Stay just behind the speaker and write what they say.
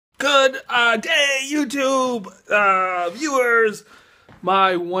Good day, YouTube viewers,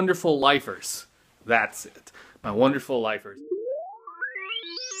 my wonderful lifers. That's it, my wonderful lifers.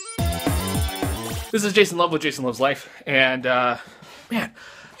 This is Jason Love with Jason Loves Life, and man,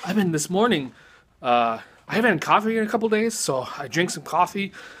 I've been this morning. I haven't had coffee in a couple days, so I drank some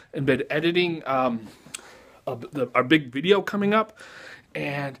coffee and been editing our big video coming up.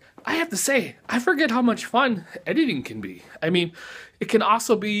 And I have to say, I forget how much fun editing can be. I mean, it can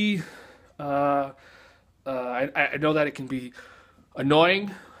also be, I know that it can be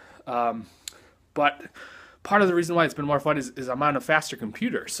annoying, but part of the reason why it's been more fun is I'm on a faster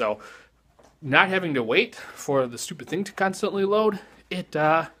computer. So not having to wait for the stupid thing to constantly load, it,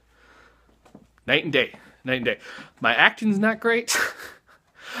 night and day, night and day. My acting's not great.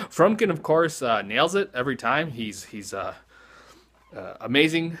 Frumkin, of course, nails it every time. He's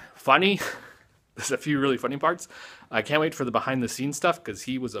amazing, funny. There's a few really funny parts. I can't wait for the behind the scenes stuff because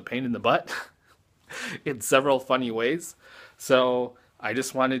he was a pain in the butt in several funny ways. So I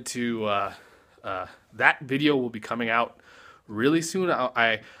just wanted to, that video will be coming out really soon.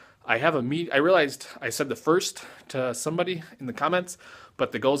 I have a I realized I said the first to somebody in the comments,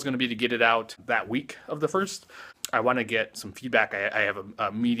 but the goal is going to be to get it out that week of the first. I want to get some feedback. I have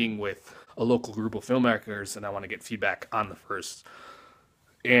a meeting with a local group of filmmakers, and I want to get feedback on the first.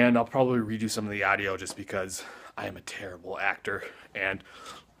 And I'll probably redo some of the audio just because I am a terrible actor, and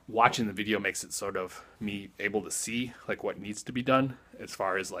watching the video makes it sort of me able to see like what needs to be done, as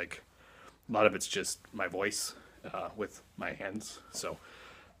far as like a lot of it's just my voice with my hands. So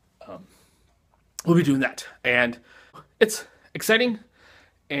we'll be doing that, and it's exciting,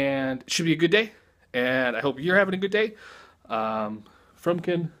 and it should be a good day, and I hope you're having a good day.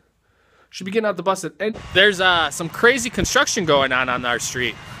 Frumkin should be getting out the bus. And there's some crazy construction going on our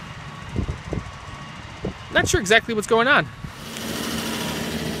street. Not sure exactly what's going on.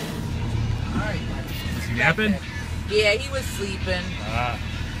 All right. Is he napping? Yeah, he was sleeping.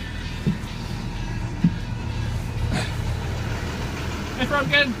 Hey,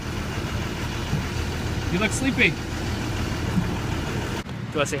 Frumkin. You look sleepy. Do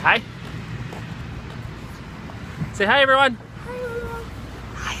you want to say hi? Say hi, everyone.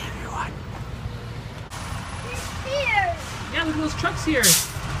 Hi, everyone. He's here. Yeah, look at those trucks here.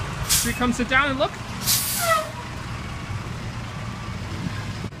 Should we come sit down and look?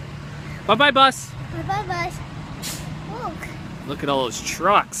 Bye-bye, bus. Bye-bye, bus. Look. Look at all those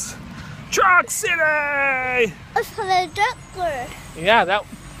trucks. Truck City! It's for the doctor. Yeah, that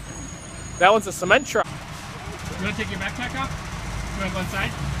one's a cement truck. You want to take your backpack off? You want to go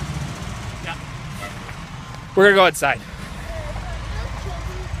inside? Yeah. We're going to go inside.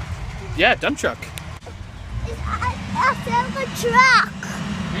 Yeah, dump truck. It's a truck.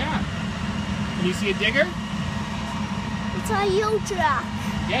 Yeah. Can you see a digger? It's a yellow truck.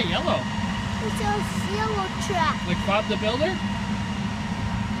 Yeah, yellow. It's a yellow truck. Like Bob the Builder?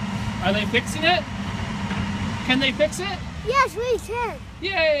 Are they fixing it? Can they fix it? Yes, we can.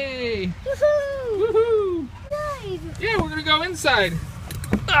 Yay! Woohoo! Woohoo! Nice. Yeah, we're gonna go inside.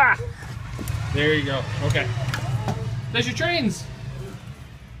 Ah! There you go. Okay. There's your trains.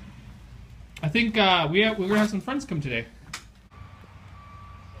 I think we're gonna have some friends come today.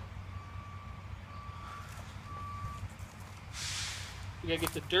 We gotta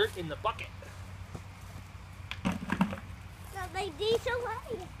get the dirt in the bucket. So they need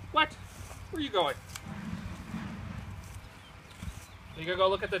away. What? Where are you going? You gonna go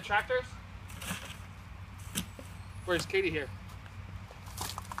look at the tractors? Where's Katie here?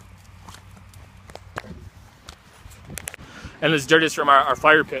 And this dirt is from our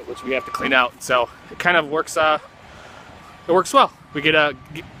fire pit, which we have to clean out. So it kind of works. It works well. We get to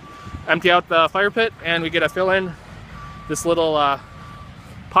empty out the fire pit, and we get to fill in this little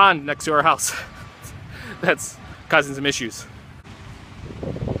pond next to our house. That's causing some issues.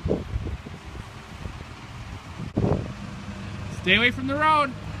 Stay away from the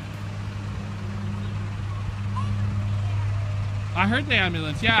road. I heard the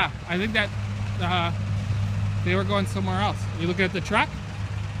ambulance. Yeah, I think that they were going somewhere else. You looking at the truck?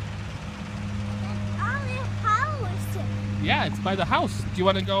 Yeah, it's by the house. Do you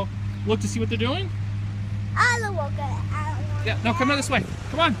want to go look to see what they're doing? I don't want to. Yeah, no, come this way.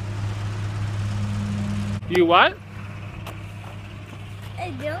 Come on. You what? I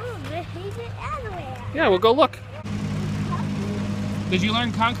don't. He's everywhere. Yeah, we'll go look. Did you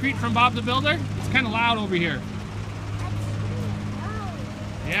learn concrete from Bob the Builder? It's kind of loud over here.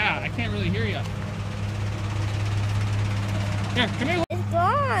 Yeah, I can't really hear you. Here, come here. It's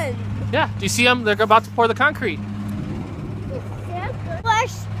gone. Yeah, do you see them? They're about to pour the concrete.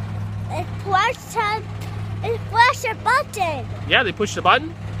 Push a button. Yeah, they pushed the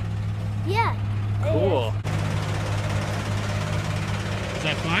button. Yeah. Cool. Is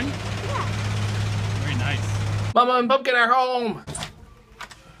that fun? Yeah. Very nice. Mama and Pumpkin are home.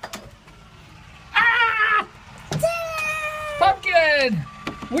 Ah! Pumpkin!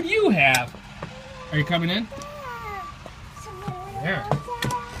 What do you have? Are you coming in? There.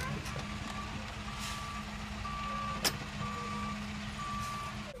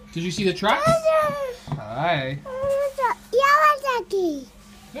 Did you see the trucks? Hi. Yawazaki.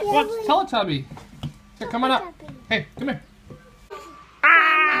 Yeah, what's Teletubby? Here, come on up. Hey, come here.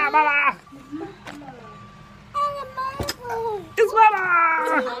 Ah, Mama! It's Mama!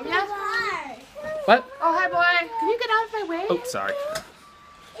 What? Oh, hi, boy. Can you get out of my way? Oh, sorry.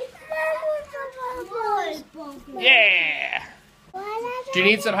 Yeah! Do you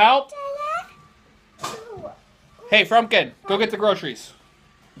need some help? Hey, Frumpkin, go get the groceries.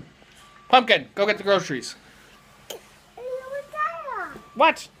 Pumpkin, go get the groceries.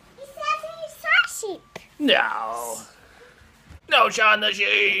 What? No. No, Sean the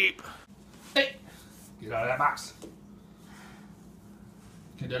sheep. Hey, get out of that box.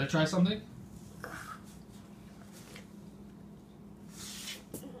 Can Dada try something?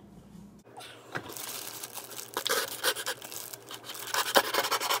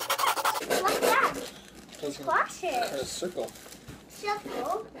 What's that? Squash it. A circle.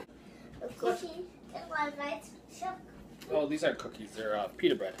 Circle. A cookie. It was like circle. Oh, these aren't cookies. They're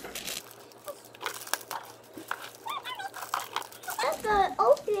pita bread. That's gonna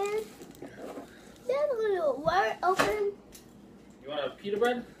open. That's gonna work open. You want a pita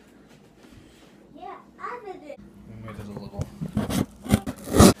bread? Yeah, I did it. Wait, there's a little.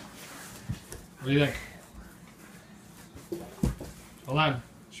 What do you think? Hold on.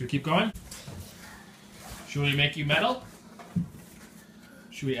 Should we keep going? Should we make you metal?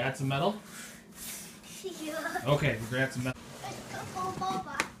 Should we add some metal? Yeah. Okay, we're gonna add some metal.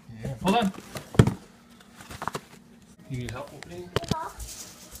 Boba. Yeah. Hold on. You need help opening?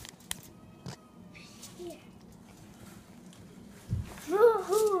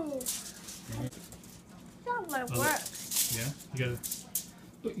 Woohoo! That might Oh. work. Yeah. You gotta.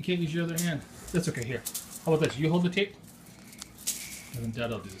 Look, you can't use your other hand. That's okay. Here. How about this? You hold the tape, and then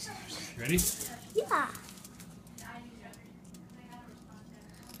Dad will do this. You ready? Yeah.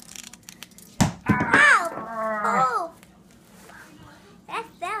 Ow! Oh! That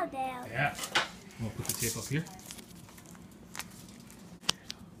fell down. Yeah. We'll put the tape up here.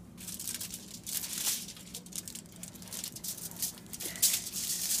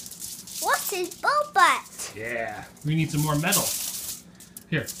 What's his butt? Yeah. We need some more metal.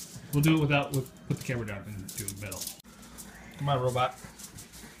 Here. We'll do it without. We'll put the camera down and do metal. Come on, robot.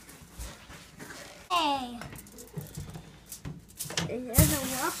 Hey. There's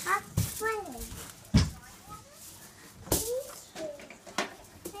a robot friend.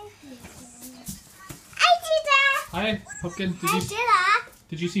 I did that. Hi, Pumpkin. I did that.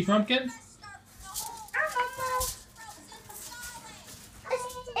 Did you see Frumpkin?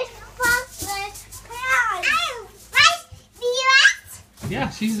 Yeah,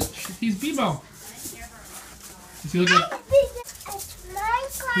 he's Bebo. Does he look like? Who's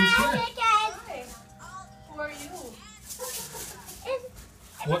here? Who are you?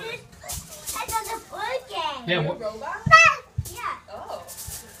 What? Yeah. You a What? robot? Yeah. Oh,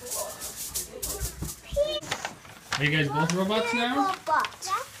 Are you guys both robots now? Robots.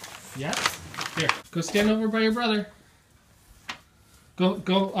 Yes. Here, go stand over by your brother.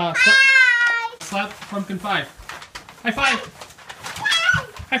 Go. Hi. Slap Pumpkin 5. High five.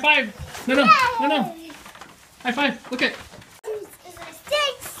 High five. No. High five. Look at.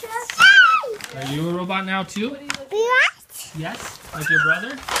 Are you a robot now too? Yes. Like your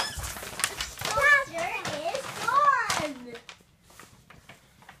brother?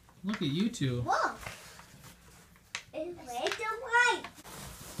 Look at you two. Look. It's way too bright.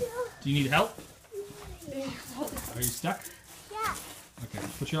 Do you need help? Are you stuck? Yeah. Okay.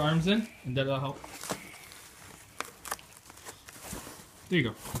 Put your arms in, and that'll help. There you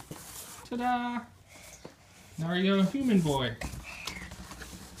go. Ta-da! Now you're a human boy.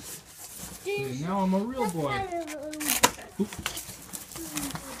 Okay, now I'm a real boy. Oop.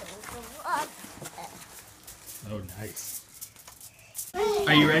 Oh, nice.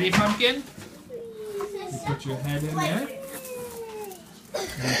 Are you ready, Pumpkin? You put your head in there.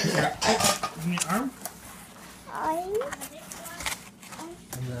 And put your in your arm.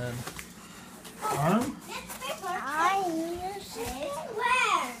 And then arm.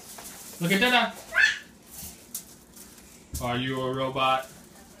 Look at Dada. Are you a robot?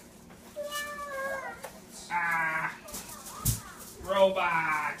 Ah,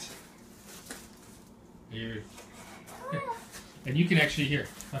 robot. Here. And you can actually hear.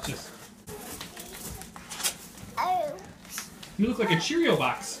 Watch this. You look like a Cheerio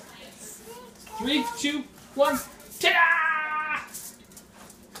box. 3, 2, 1. Ta-da!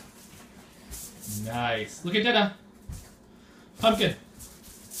 Nice. Look at Dada. Pumpkin.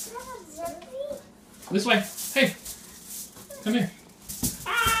 This way. Hey. Come here.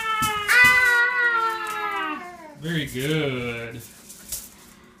 Very good.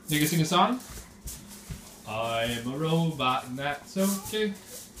 You can sing a song? I'm a robot and that's okay.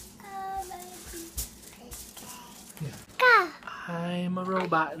 I'm a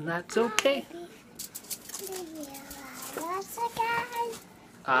robot and that's okay.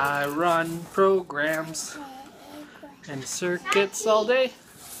 I run programs and circuits all day.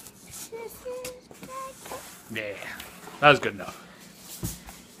 Yeah, that was good enough.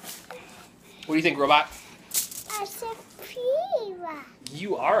 What do you think, robot? That's a pretty one.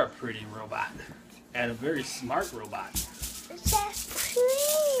 You are a pretty robot. And a very smart robot. It's a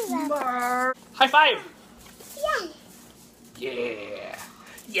pretty one. High five! Yeah. Yeah!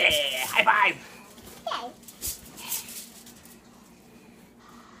 Yeah! High five! Yeah.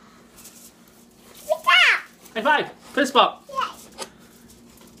 Look out. High five! Fist bump! Yeah.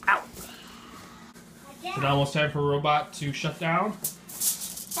 Ow! Is it almost time for Robot to shut down?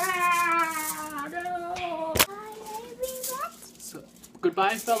 Ah, no. So,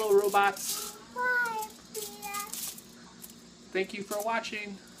 goodbye, fellow robots. Bye, Thank you for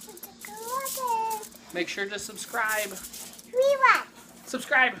watching. Make sure to subscribe. Rewatch.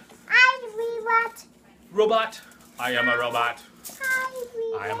 Subscribe. I rewatch. Robot. I am a robot. I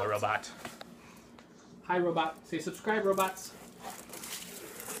rewatch. I am a robot. Hi, robot. Say subscribe, robots.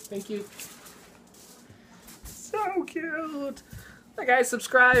 Thank you. So cute. Hi, guys.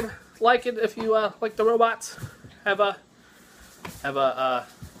 Subscribe. Like it if you like the robots. Have a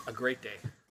great day.